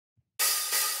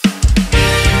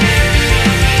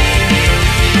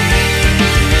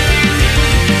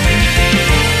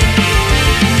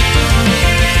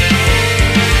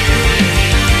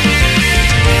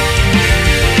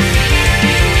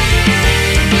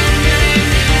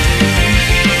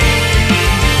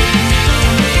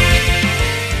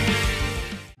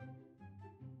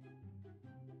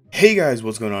Hey guys,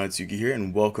 what's going on? It's Yuki here,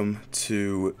 and welcome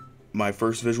to my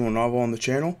first visual novel on the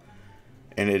channel,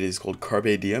 and it is called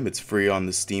Carpe Diem. It's free on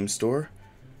the Steam store,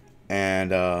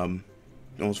 and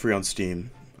almost free on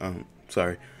Steam.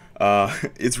 Sorry.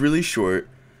 It's really short,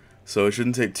 so it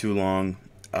shouldn't take too long.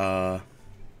 Yeah,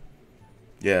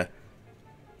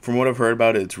 from what I've heard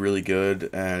about it, it's really good,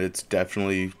 and it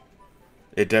definitely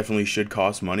should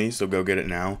cost money. So go get it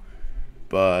now.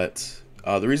 But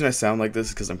the reason I sound like this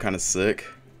is because I'm kind of sick.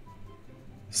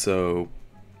 So,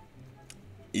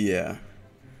 yeah.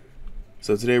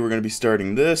 So today we're going to be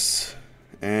starting this,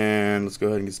 and let's go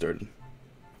ahead and get started.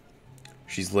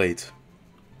 She's late.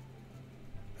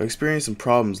 I've experienced some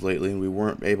problems lately, and we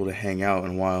weren't able to hang out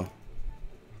in a while.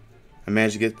 I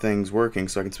managed to get things working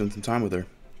so I can spend some time with her.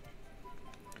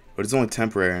 But it's only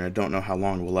temporary, and I don't know how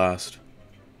long it will last.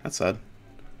 That's sad.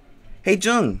 Hey,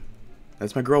 Jung!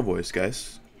 That's my girl voice,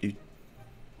 guys. You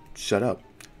shut up.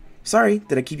 Sorry,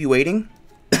 did I keep you waiting?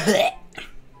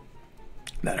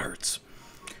 That hurts.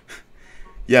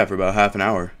 Yeah, for about half an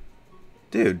hour.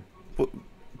 Dude, what,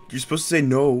 you're supposed to say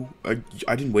no. I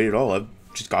didn't wait at all. I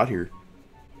just got here.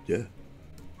 Yeah.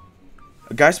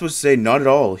 A guy's supposed to say not at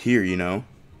all here, you know.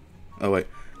 Oh, wait.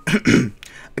 A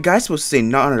guy's supposed to say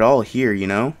not at all here, you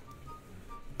know.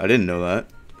 I didn't know that.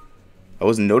 I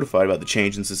wasn't notified about the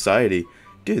change in society.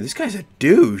 Dude, this guy's a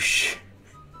douche.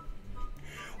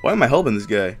 Why am I helping this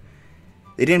guy?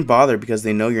 They didn't bother because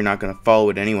they know you're not going to follow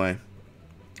it anyway.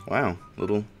 Wow,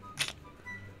 little...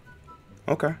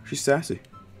 Okay, she's sassy.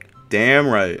 Damn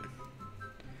right.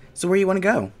 So where you want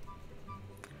to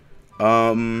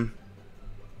go?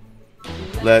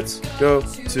 Let's go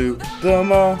to the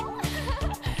mall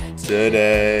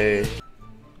today. And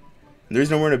the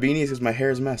reason I'm wearing a beanie is because my hair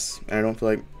is a mess, and I don't feel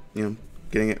like, you know,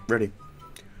 getting it ready.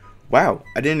 Wow,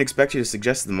 I didn't expect you to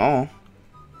suggest the mall.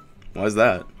 Why is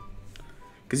that?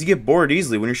 Because you get bored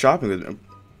easily when you're shopping with them.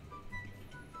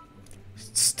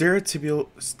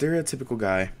 Stereotypical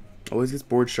guy. Always gets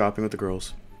bored shopping with the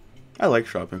girls. I like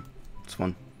shopping. It's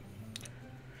fun.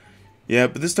 Yeah,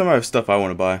 but this time I have stuff I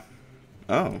want to buy.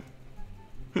 Oh.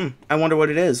 I wonder what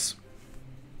it is.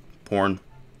 Porn.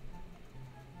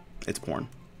 It's porn.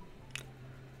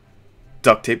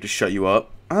 Duct tape to shut you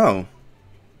up. Oh.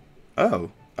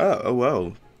 Oh,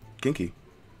 well. Kinky.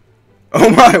 Oh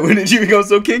my, when did you become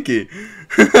so kinky?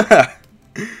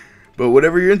 But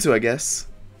whatever you're into, I guess.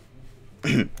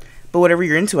 But whatever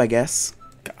you're into, I guess.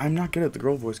 I'm not good at the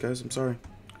girl voice, guys. I'm sorry.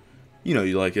 You know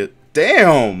you like it.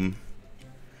 Damn!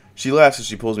 She laughs as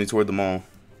she pulls me toward the mall.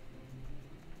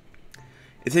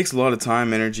 It takes a lot of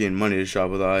time, energy, and money to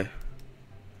shop with I.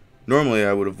 Normally,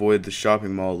 I would avoid the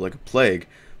shopping mall like a plague,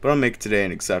 but I'll make today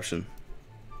an exception.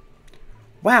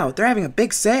 Wow, they're having a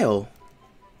big sale!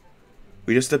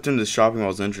 We just stepped into the shopping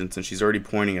mall's entrance, and she's already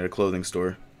pointing at a clothing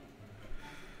store.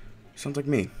 Sounds like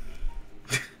me.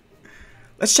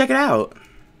 Let's check it out!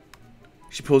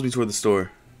 She pulls me toward the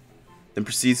store, then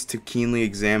proceeds to keenly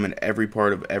examine every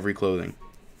part of every clothing.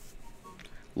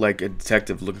 Like a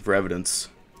detective looking for evidence.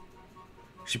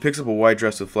 She picks up a white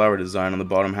dress with flower design on the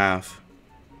bottom half.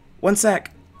 One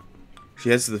sec! She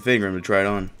heads to the fitting room to try it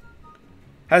on.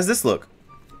 How does this look?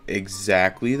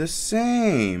 Exactly the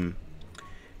same.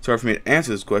 It's hard for me to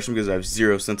answer this question because I have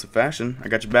zero sense of fashion. I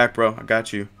got your back, bro. I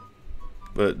got you.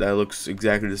 But that looks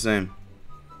exactly the same.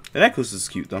 The necklace is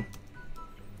cute, though.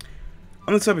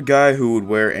 I'm the type of guy who would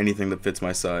wear anything that fits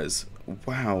my size.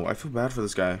 Wow, I feel bad for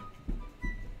this guy.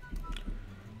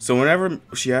 So whenever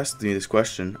she asks me this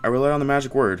question, I rely on the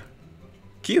magic word.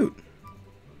 Cute.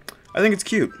 I think it's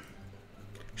cute.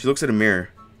 She looks at a mirror.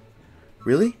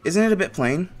 Really? Isn't it a bit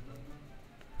plain?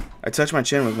 I touch my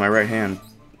chin with my right hand.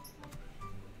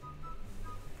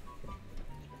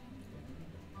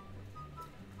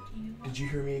 Did you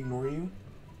hear me ignore you?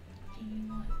 Do you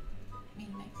want me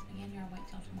to make spaghetti or wait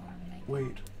till tomorrow to make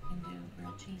Wait. And do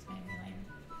grilled cheese maybe later?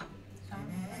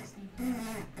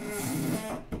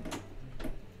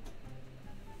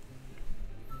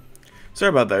 Sorry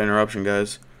about that interruption,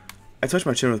 guys. I touch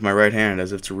my chin with my right hand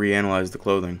as if to reanalyze the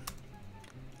clothing.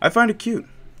 I find it cute.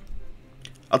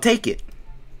 I'll take it.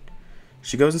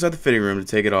 She goes inside the fitting room to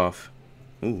take it off.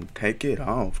 Ooh, take it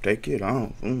off, take it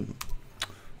off. Ooh.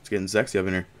 It's getting sexy up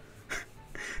in here.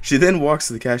 She then walks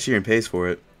to the cashier and pays for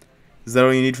it. Is that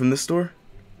all you need from this store?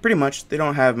 Pretty much. They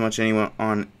don't have much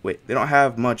on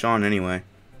anyway.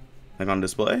 Like on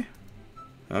display?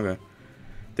 Okay.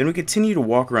 Then we continue to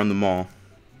walk around the mall.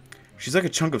 She's like a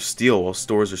chunk of steel while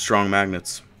stores are strong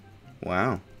magnets.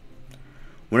 Wow.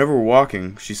 Whenever we're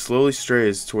walking, she slowly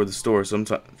strays toward the store,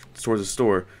 sometimes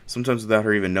without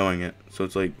her even knowing it. So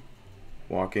it's like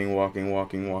walking,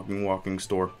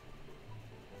 store.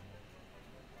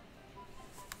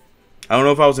 I don't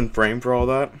know if I was in frame for all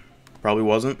that. Probably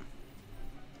wasn't.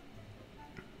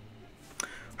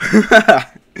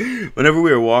 Whenever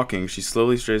we were walking, she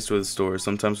slowly strays toward the store,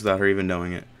 sometimes without her even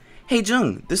knowing it. Hey,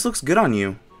 Jung, this looks good on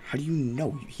you. How do you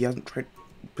know? He hasn't tried...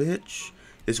 Bitch.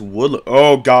 This would look...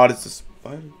 Oh, God, it's a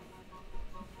spider.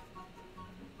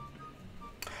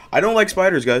 I don't like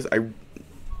spiders, guys. I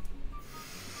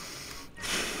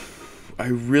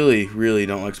really, really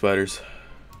don't like spiders.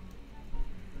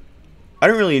 I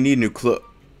don't really need new clothes.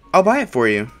 I'll buy it for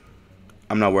you.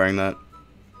 I'm not wearing that.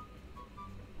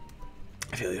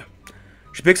 I feel you.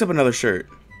 She picks up another shirt.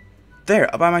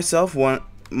 There, I'll buy myself one.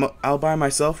 I'll buy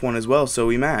myself one as well, so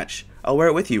we match. I'll wear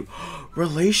it with you.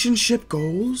 Relationship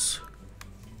goals?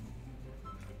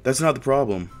 That's not the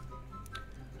problem.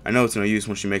 I know it's no use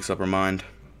when she makes up her mind.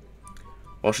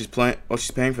 While she's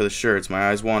paying for the shirts, my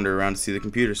eyes wander around to see the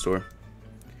computer store.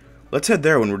 Let's head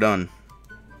there when we're done.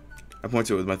 I point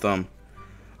to it with my thumb.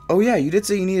 Oh yeah, you did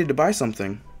say you needed to buy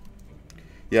something.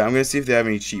 Yeah, I'm gonna see if they have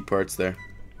any cheap parts there.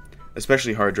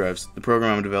 Especially hard drives. The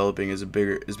program I'm developing is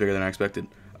bigger than I expected.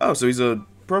 Oh, so he's a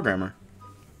programmer.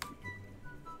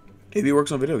 Maybe he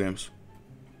works on video games.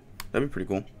 That'd be pretty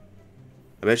cool.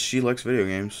 I bet she likes video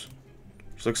games.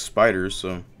 She likes spiders,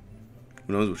 so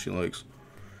who knows what she likes.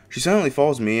 She silently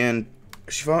follows me in.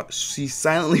 She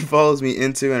silently follows me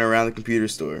into and around the computer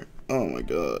store. Oh my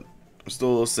god. I'm still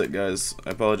a little sick, guys.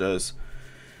 I apologize.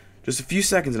 Just a few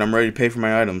seconds and I'm ready to pay for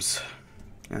my items.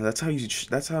 Yeah, that's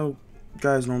how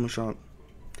guys normally shop.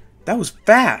 That was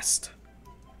fast.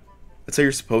 That's how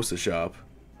you're supposed to shop.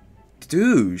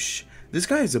 Douche. This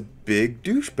guy is a big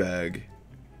douchebag.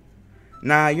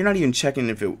 Nah, you're not even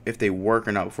checking if they work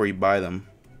or not before you buy them.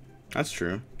 That's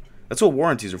true. That's what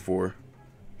warranties are for.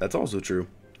 That's also true.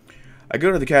 I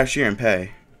go to the cashier and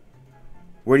pay.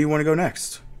 Where do you want to go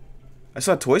next? I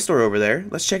saw a toy store over there.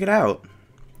 Let's check it out.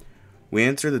 We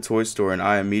enter the toy store and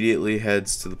I immediately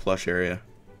heads to the plush area.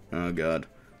 Oh god.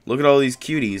 Look at all these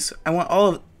cuties. I want all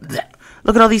of that.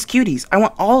 Look at all these cuties. I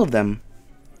want all of them.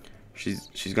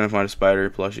 She's gonna find a spider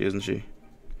plushie, isn't she?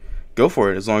 Go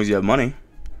for it, as long as you have money.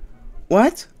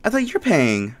 What? I thought you're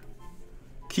paying.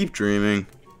 Keep dreaming.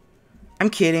 I'm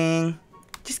kidding.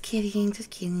 Just kidding, just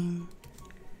kidding.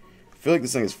 I feel like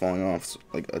this thing is falling off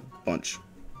like a bunch.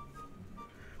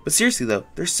 But seriously though,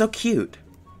 they're so cute.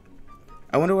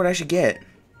 I wonder what I should get.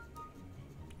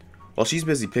 While she's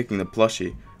busy picking the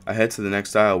plushie, I head to the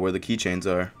next aisle where the keychains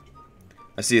are.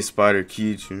 I see a spider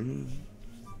keychain.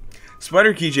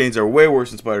 Spider keychains are way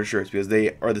worse than spider shirts because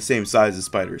they are the same size as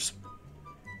spiders.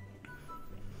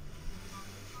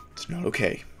 It's not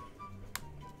okay.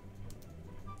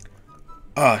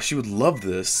 Ah, she would love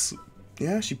this.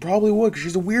 Yeah, she probably would because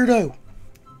she's a weirdo.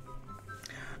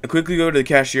 I quickly go to the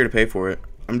cashier to pay for it.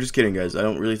 I'm just kidding, guys. I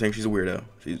don't really think she's a weirdo.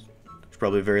 She's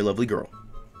probably a very lovely girl.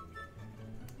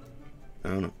 I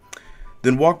don't know.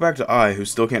 Then walk back to I, who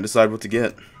still can't decide what to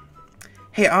get.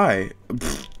 Hey, I.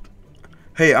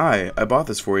 Hey, I bought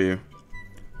this for you.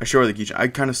 I show her the keychain. I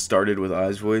kind of started with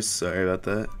I's voice. Sorry about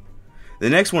that. The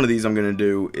next one of these I'm going to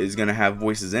do is going to have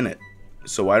voices in it.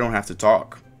 So I don't have to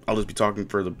talk. I'll just be talking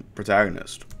for the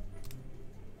protagonist.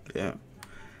 Yeah.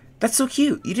 That's so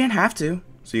cute. You didn't have to.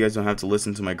 So you guys don't have to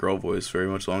listen to my girl voice very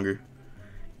much longer.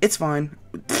 It's fine.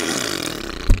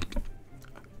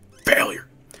 Failure.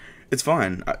 It's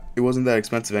fine. It wasn't that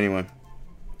expensive anyway.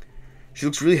 She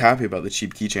looks really happy about the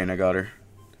cheap keychain I got her.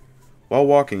 While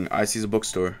walking, I sees a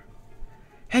bookstore.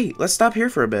 Hey, let's stop here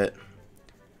for a bit.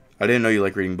 I didn't know you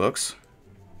like reading books.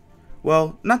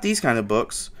 Well, not these kind of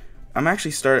books. I'm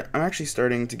actually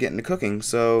starting to get into cooking,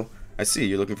 so I see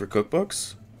you're looking for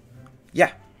cookbooks?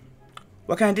 Yeah.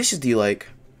 What kind of dishes do you like?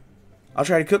 I'll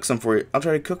try to cook some for you. I'll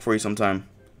try to cook for you sometime.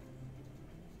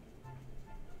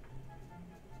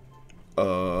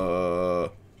 Okay.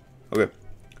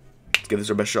 Let's give this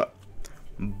our best shot.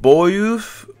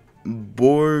 Boeuf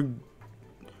Borg.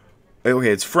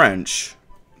 Okay, it's French.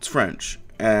 It's French.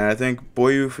 And I think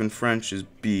boeuf in French is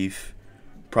beef.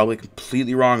 Probably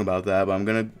completely wrong about that, but I'm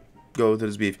gonna go with it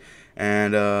as beef.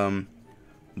 And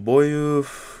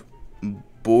boeuf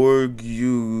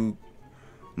bourguignon?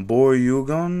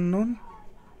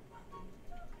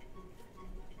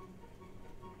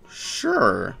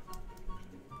 Sure.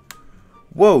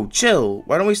 Whoa, chill.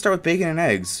 Why don't we start with bacon and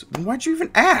eggs? Why'd you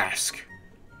even ask?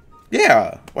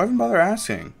 Yeah, why even bother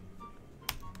asking?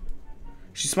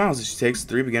 She smiles as she takes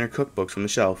 3 beginner cookbooks from the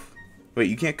shelf. Wait,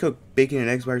 you can't cook bacon and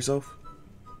eggs by yourself?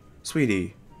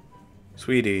 Sweetie.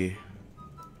 Sweetie.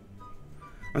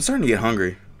 I'm starting to get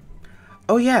hungry.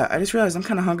 Oh yeah, I just realized I'm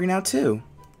kind of hungry now too.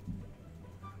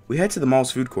 We head to the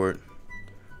mall's food court.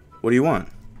 What do you want?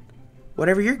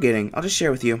 Whatever you're getting, I'll just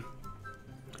share with you.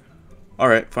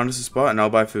 Alright, find us a spot and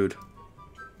I'll buy food.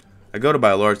 I go to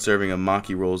buy a large serving of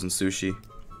maki rolls and sushi.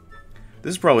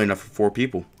 This is probably enough for 4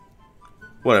 people.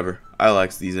 Whatever, I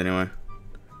like these anyway.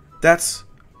 That's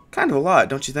kind of a lot,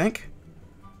 don't you think?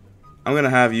 I'm gonna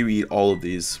have you eat all of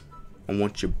these. I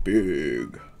want you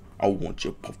big. I want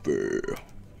you puffy.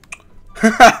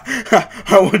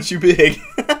 I want you big.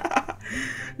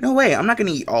 No way, I'm not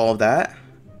gonna eat all of that.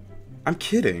 I'm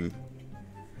kidding.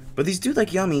 But these do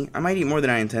look yummy. I might eat more than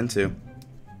I intend to.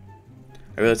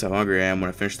 I realize how hungry I am when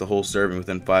I finish the whole serving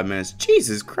within 5 minutes.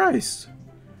 Jesus Christ.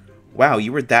 Wow,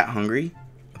 you were that hungry?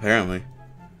 Apparently.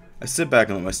 I sit back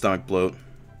and let my stomach bloat.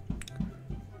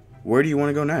 Where do you want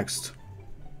to go next?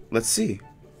 Let's see.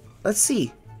 Let's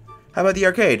see. How about the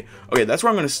arcade? Okay, that's where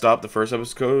I'm going to stop the first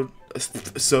episode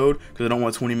because I don't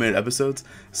want 20-minute episodes.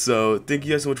 So, thank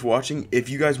you guys so much for watching. If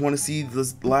you guys want to see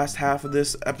the last half of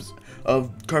this episode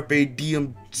of Carpe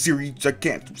Diem series, I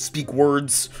can't speak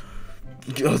words.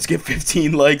 Let's get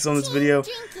 15 likes on this video,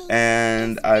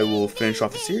 and I will finish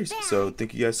off the series. So,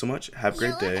 thank you guys so much. Have a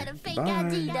great day.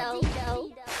 Bye.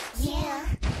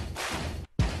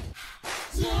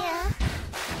 Yeah.